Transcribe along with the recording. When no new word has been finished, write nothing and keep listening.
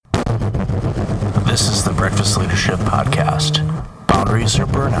This is the Breakfast Leadership Podcast. Boundaries or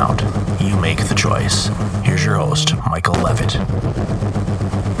burnout, you make the choice. Here's your host, Michael Levitt.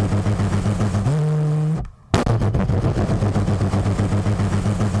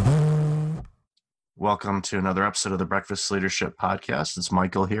 Welcome to another episode of the Breakfast Leadership Podcast. It's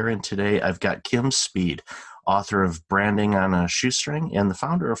Michael here, and today I've got Kim Speed, author of Branding on a Shoestring and the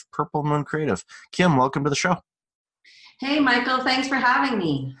founder of Purple Moon Creative. Kim, welcome to the show. Hey, Michael. Thanks for having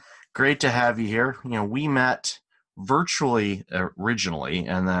me. Great to have you here. We met virtually originally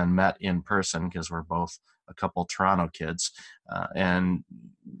and then met in person because we're both a couple Toronto kids. And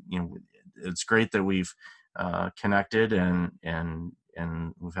it's great that we've connected and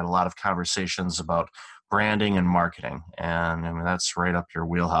we've had a lot of conversations about branding and marketing. And I mean, that's right up your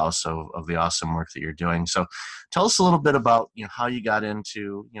wheelhouse of the awesome work that you're doing. So tell us a little bit about, how you got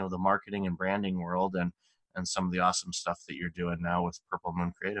into, the marketing and branding world and some of the awesome stuff that you're doing now with Purple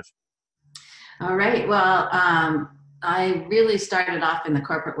Moon Creative. All right. Well, I really started off in the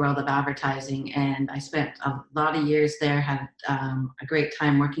corporate world of advertising, and I spent a lot of years there, had a great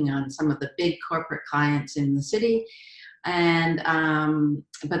time working on some of the big corporate clients in the city. And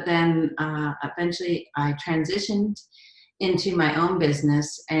but then eventually I transitioned into my own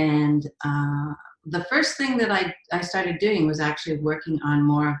business, and the first thing that I started doing was actually working on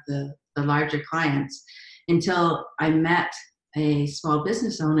more of the larger clients until I met a small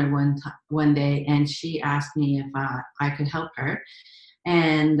business owner one day, and she asked me if I could help her,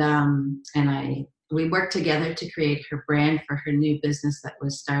 and we worked together to create her brand for her new business that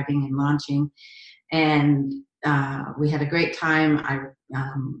was starting and launching, and we had a great time.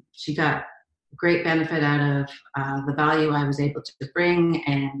 She got great benefit out of the value I was able to bring,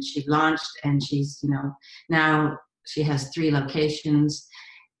 and she launched, and she's now she has 3 locations.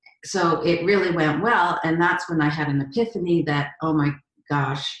 So it really went well, and that's when I had an epiphany that, oh my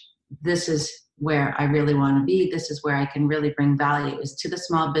gosh, this is where I really want to be. This is where I can really bring value, is to the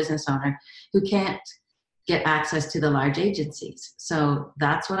small business owner who can't get access to the large agencies. So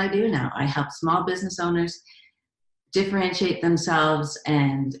that's what I do now. I help small business owners differentiate themselves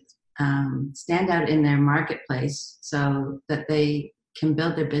and stand out in their marketplace so that they can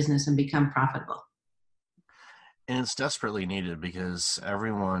build their business and become profitable. And it's desperately needed because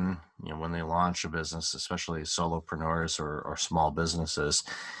everyone, when they launch a business, especially solopreneurs or small businesses,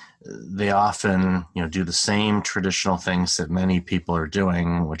 they often, do the same traditional things that many people are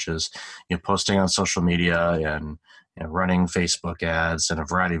doing, which is, posting on social media and running Facebook ads and a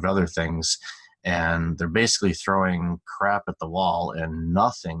variety of other things. And they're basically throwing crap at the wall and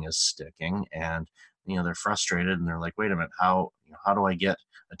nothing is sticking. And, they're frustrated and they're like, wait a minute, how do I get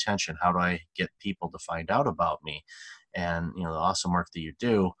attention? How do I get people to find out about me? And, the awesome work that you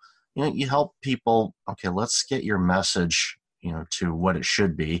do, you help people, okay, let's get your message, to what it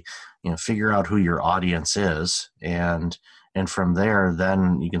should be, figure out who your audience is. And from there,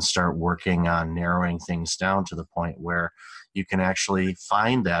 then you can start working on narrowing things down to the point where you can actually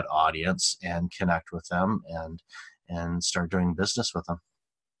find that audience and connect with them and start doing business with them.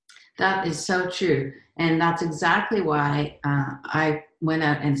 That is so true. And that's exactly why I went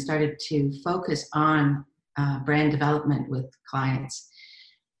out and started to focus on brand development with clients.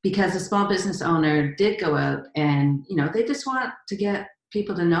 Because a small business owner did go out and, they just want to get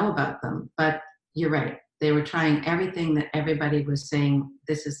people to know about them. But you're right. They were trying everything that everybody was saying,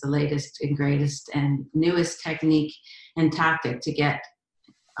 this is the latest and greatest and newest technique and tactic to get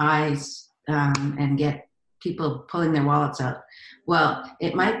eyes and get people pulling their wallets out. Well,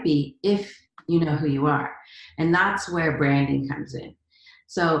 it might be if you know who you are. And that's where branding comes in.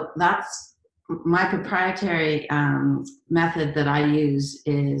 So that's my proprietary method that I use,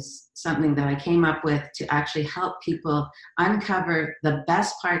 is something that I came up with to actually help people uncover the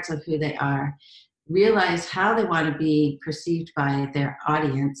best parts of who they are, realize how they want to be perceived by their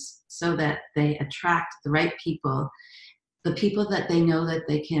audience so that they attract the right people, the people that they know that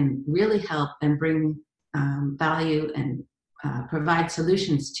they can really help and bring value and provide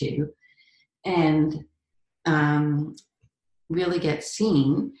solutions to, and really get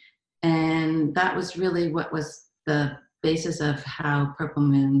seen. And that was really what was the basis of how Purple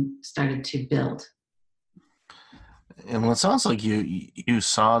Moon started to build. And well, it sounds like you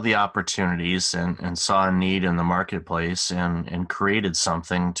saw the opportunities and saw a need in the marketplace and created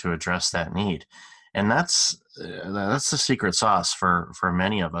something to address that need. And that's the secret sauce for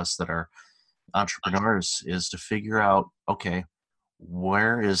many of us that are entrepreneurs, is to figure out, okay,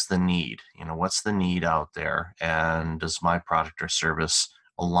 where is the need? What's the need out there? And does my product or service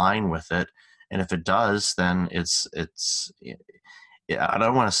align with it? And if it does, then it's I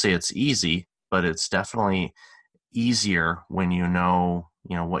don't want to say it's easy, but it's definitely easier when you know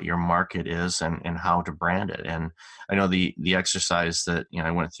what your market is and how to brand it. And I know the exercise that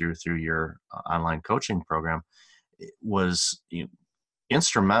I went through your online coaching program was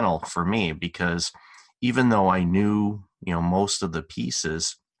instrumental for me, because even though I knew most of the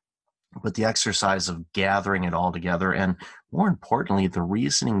pieces, but the exercise of gathering it all together, and more importantly, the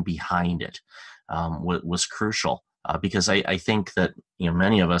reasoning behind it, was crucial. Because I think that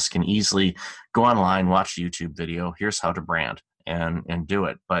many of us can easily go online, watch a YouTube video, here's how to brand, and do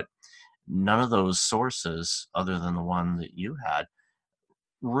it. But none of those sources, other than the one that you had,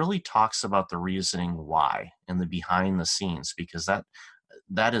 really talks about the reasoning why and the behind the scenes, because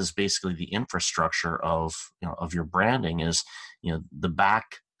that is basically the infrastructure of of your branding. Is the back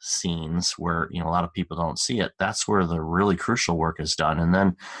scenes where a lot of people don't see it. That's where the really crucial work is done, and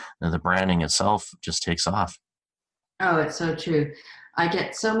then the branding itself just takes off. Oh, it's so true. I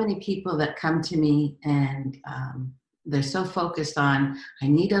get so many people that come to me and they're so focused on, I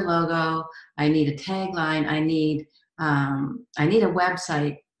need a logo, I need a tagline, I need a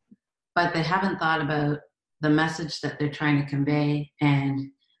website, but they haven't thought about the message that they're trying to convey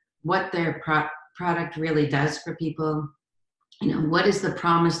and what their product really does for people. What is the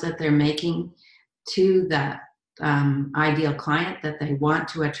promise that they're making to that ideal client that they want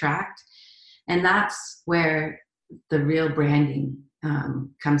to attract? And that's where the real branding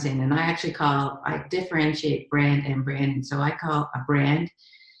comes in. And I differentiate brand and branding. So I call a brand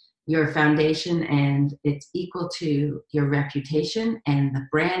your foundation, and it's equal to your reputation. And the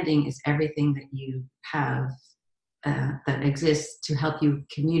branding is everything that you have that exists to help you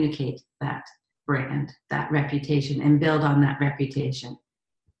communicate that brand, that reputation, and build on that reputation.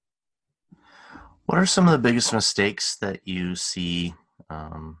 What are some of the biggest mistakes that you see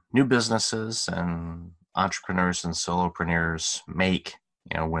new businesses and entrepreneurs and solopreneurs make,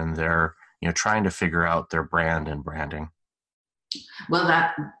 when they're trying to figure out their brand and branding? Well,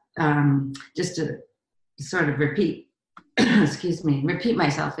 that just to sort of repeat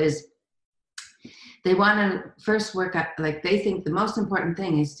myself, is they want to first work up, like they think the most important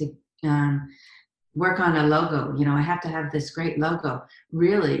thing is to work on a logo. I have to have this great logo.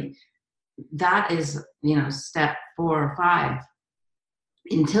 Really, that is, step 4 or 5.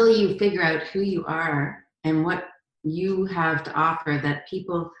 Until you figure out who you are and what you have to offer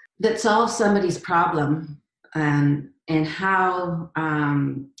that solves somebody's problem, and how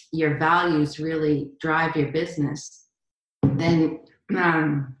your values really drive your business, then,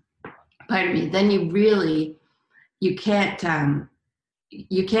 then you can't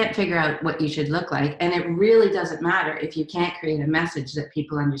figure out what you should look like. And it really doesn't matter if you can't create a message that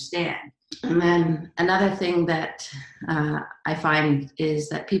people understand. And then another thing that I find is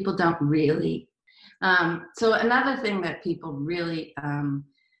that people don't really, another thing that people really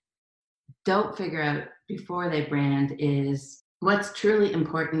don't figure out before they brand is what's truly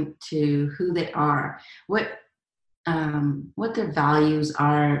important to who they are, what their values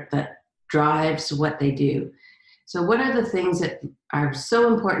are that drives what they do. So what are the things that are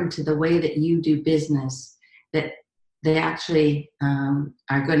so important to the way that you do business that they actually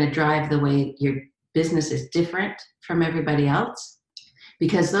are going to drive the way your business is different from everybody else?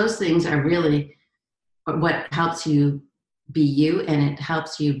 Because those things are really what helps you be you, and it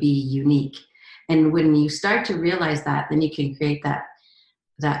helps you be unique. And when you start to realize that, then you can create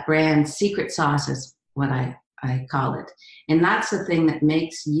that brand secret sauce, is what I call it. And that's the thing that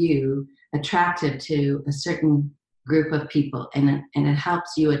makes you attractive to a certain group of people, and it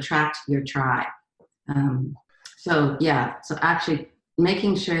helps you attract your tribe. So actually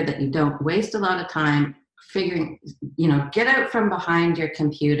making sure that you don't waste a lot of time figuring, get out from behind your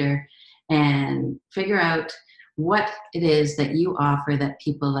computer and figure out what it is that you offer that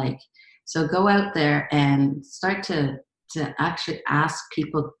people like. So go out there and start to actually ask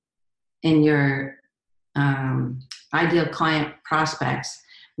people in your ideal client prospects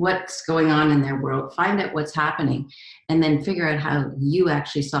what's going on in their world, find out what's happening, and then figure out how you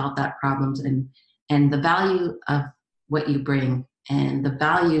actually solve that problems, and the value of what you bring and the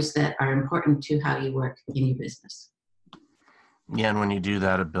values that are important to how you work in your business. Yeah, and when you do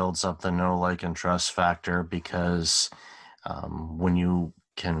that, it builds up the know, like, and trust factor, because when you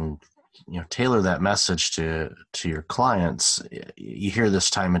can tailor that message to your clients, you hear this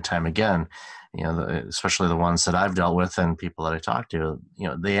time and time again, especially the ones that I've dealt with and people that I talk to,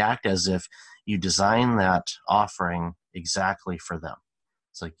 they act as if you design that offering exactly for them.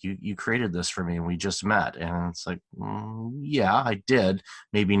 It's like, you created this for me and we just met. And it's like, yeah, I did.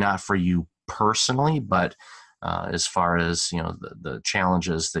 Maybe not for you personally, but as far as, the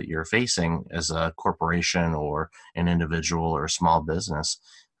challenges that you're facing as a corporation or an individual or a small business,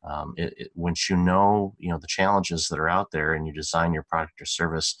 Once the challenges that are out there and you design your product or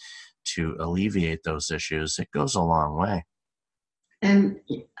service to alleviate those issues, it goes a long way. And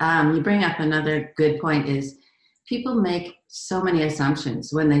you bring up another good point is people make so many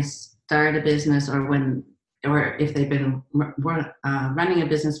assumptions when they start a business or if they've been running a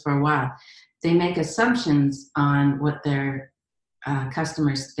business for a while. They make assumptions on what their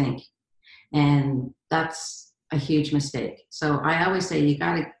customers think. And that's a huge mistake. So I always say you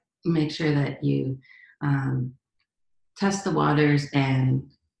got to make sure that you test the waters and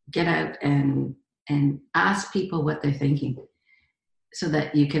get out and ask people what they're thinking, so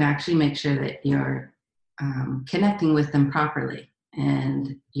that you can actually make sure that you're connecting with them properly.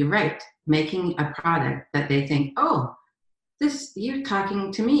 And you're right, making a product that they think, oh, you're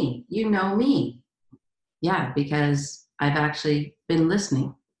talking to me, you know me. Yeah, because I've actually been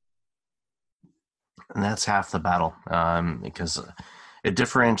listening. And that's half the battle, because it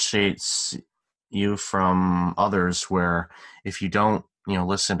differentiates you from others, where if you don't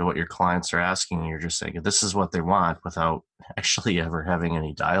listen to what your clients are asking, you're just saying this is what they want without actually ever having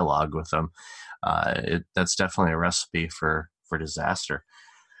any dialogue with them. That's definitely a recipe for disaster.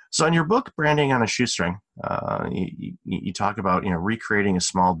 So in your book, Branding on a Shoestring, you talk about recreating a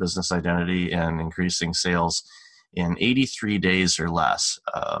small business identity and increasing sales in 83 days or less.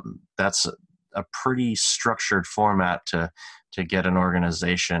 That's a pretty structured format to get an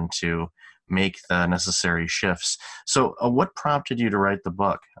organization to make the necessary shifts. So what prompted you to write the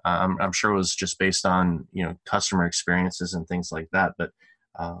book? I'm sure it was just based on customer experiences and things like that, but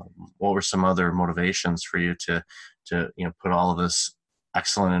what were some other motivations for you to put all of this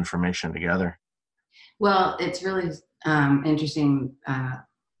excellent information together? Well, it's really interesting.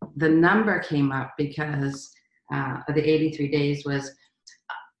 The number came up because the 83 days was,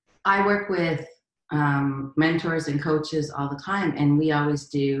 I work with mentors and coaches all the time, and we always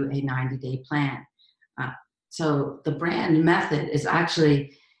do a 90-day plan. So the brand method is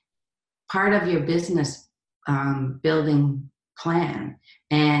actually part of your business building plan,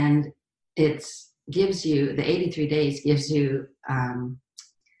 and the 83 days gives you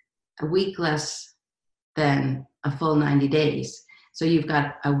a week less than a full 90 days. So you've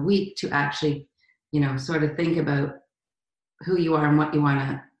got a week to actually, sort of think about who you are and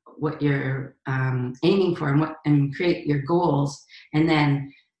what you're aiming for, and create your goals. And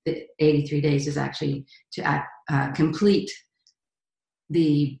then the 83 days is actually to complete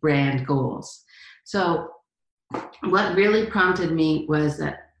the brand goals. So what really prompted me was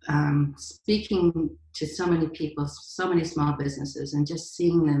that speaking to so many people, so many small businesses, and just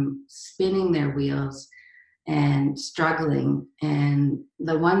seeing them spinning their wheels and struggling, and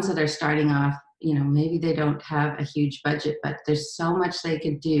the ones that are starting off, maybe they don't have a huge budget, but there's so much they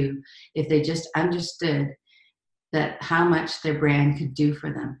could do if they just understood that how much their brand could do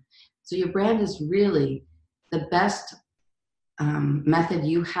for them. So your brand is really the best method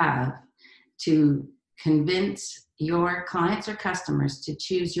you have to convince your clients or customers to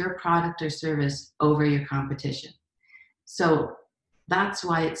choose your product or service over your competition. So that's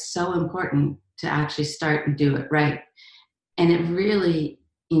why it's so important to actually start and do it right. And it really,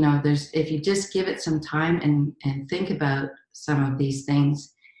 if you just give it some time and think about some of these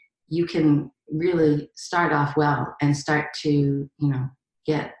things, you can really start off well and start to,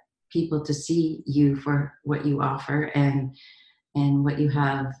 get people to see you for what you offer and what you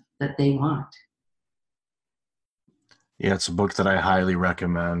have that they want. Yeah, it's a book that I highly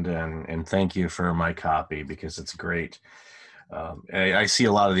recommend, and thank you for my copy because it's great. I see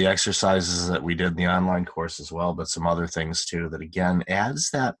a lot of the exercises that we did in the online course as well, but some other things too that again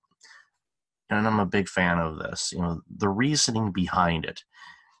adds that, and I'm a big fan of this, the reasoning behind it.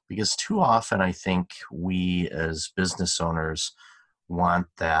 Because too often I think we as business owners want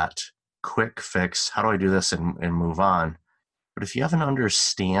that quick fix, how do I do this and move on? But if you have an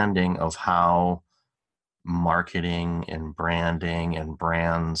understanding of how marketing and branding and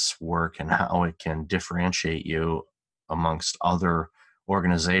brands work and how it can differentiate you amongst other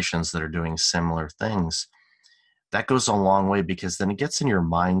organizations that are doing similar things, that goes a long way, because then it gets in your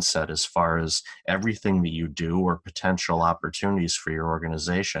mindset as far as everything that you do or potential opportunities for your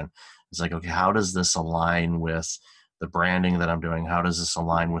organization. It's like, okay, how does this align with the branding that I'm doing? How does this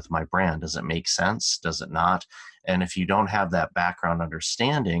align with my brand? Does it make sense? Does it not? And if you don't have that background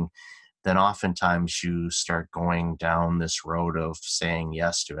understanding, then oftentimes you start going down this road of saying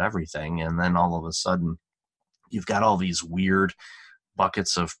yes to everything. And then all of a sudden, you've got all these weird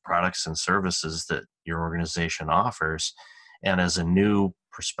buckets of products and services that your organization offers. And as a new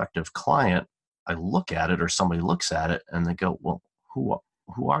prospective client, I look at it, or somebody looks at it and they go, well,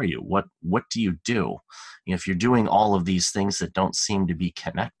 who are you? What do you do? If you're doing all of these things that don't seem to be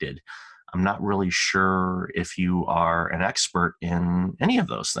connected, I'm not really sure if you are an expert in any of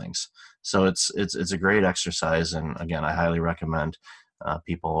those things. So it's a great exercise, and again, I highly recommend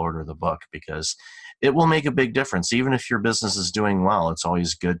people order the book because it will make a big difference. Even if your business is doing well, it's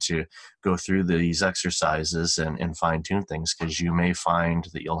always good to go through these exercises and fine tune things, because you may find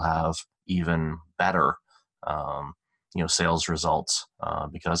that you'll have even better, sales results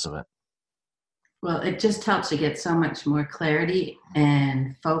because of it. Well, it just helps you get so much more clarity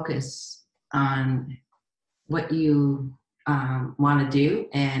and focus on what you want to do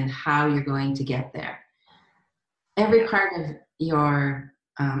and how you're going to get there. Every part of your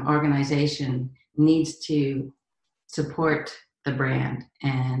organization needs to support the brand,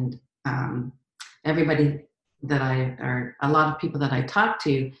 and everybody a lot of people that I talk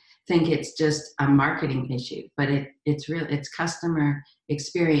to think it's just a marketing issue, but it's customer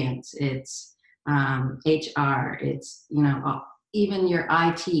experience, it's HR, it's even your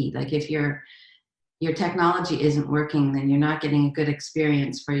IT. Like if your technology isn't working, then you're not getting a good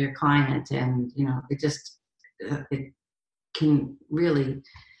experience for your client, and it can really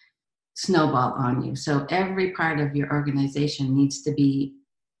snowball on you. So every part of your organization needs to be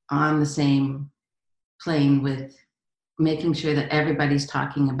on the same plane with making sure that everybody's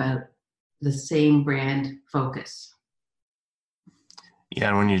talking about the same brand focus. Yeah,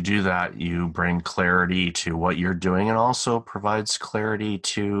 and when you do that, you bring clarity to what you're doing, and also provides clarity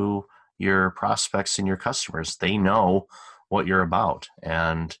to your prospects and your customers. They know what you're about.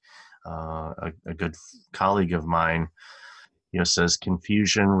 And a good colleague of mine, says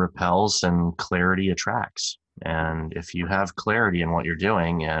confusion repels and clarity attracts. And if you have clarity in what you're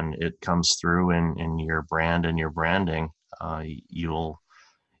doing and it comes through in your brand and your branding, you'll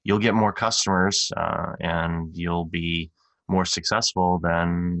get more customers, and you'll be more successful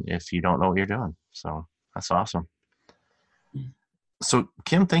than if you don't know what you're doing. So that's awesome. So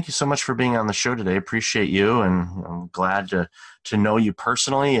Kim, thank you so much for being on the show today. Appreciate you, and I'm glad to know you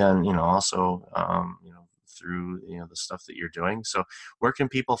personally, and also through the stuff that you're doing. So where can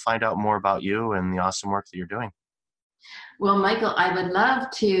people find out more about you and the awesome work that you're doing? Well, Michael, I would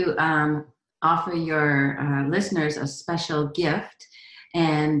love to offer your listeners a special gift,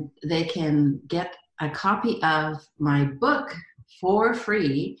 and they can get a copy of my book for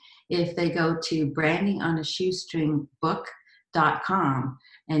free if they go to brandingonashoestringbook.com,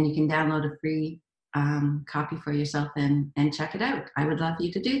 and you can download a free copy for yourself and check it out. I would love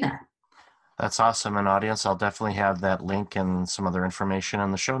you to do that. That's awesome. And audience, I'll definitely have that link and some other information in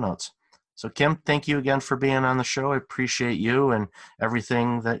the show notes. So Kim, thank you again for being on the show. I appreciate you and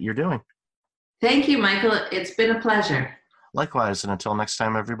everything that you're doing. Thank you, Michael. It's been a pleasure. Likewise. And until next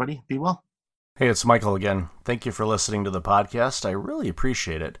time, everybody, be well. Hey, it's Michael again. Thank you for listening to the podcast. I really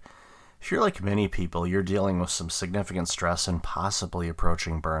appreciate it. If you're like many people, you're dealing with some significant stress and possibly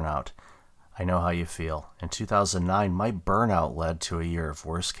approaching burnout. I know how you feel. In 2009, my burnout led to a year of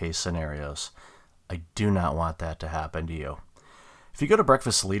worst-case scenarios. I do not want that to happen to you. If you go to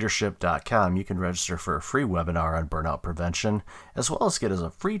breakfastleadership.com, you can register for a free webinar on burnout prevention, as well as get a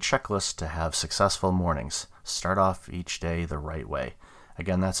free checklist to have successful mornings. Start off each day the right way.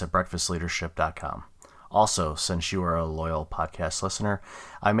 Again, that's at breakfastleadership.com. Also, since you are a loyal podcast listener,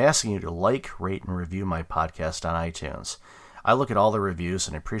 I'm asking you to like, rate, and review my podcast on iTunes. I look at all the reviews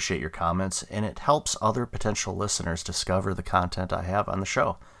and appreciate your comments, and it helps other potential listeners discover the content I have on the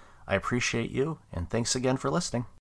show. I appreciate you, and thanks again for listening.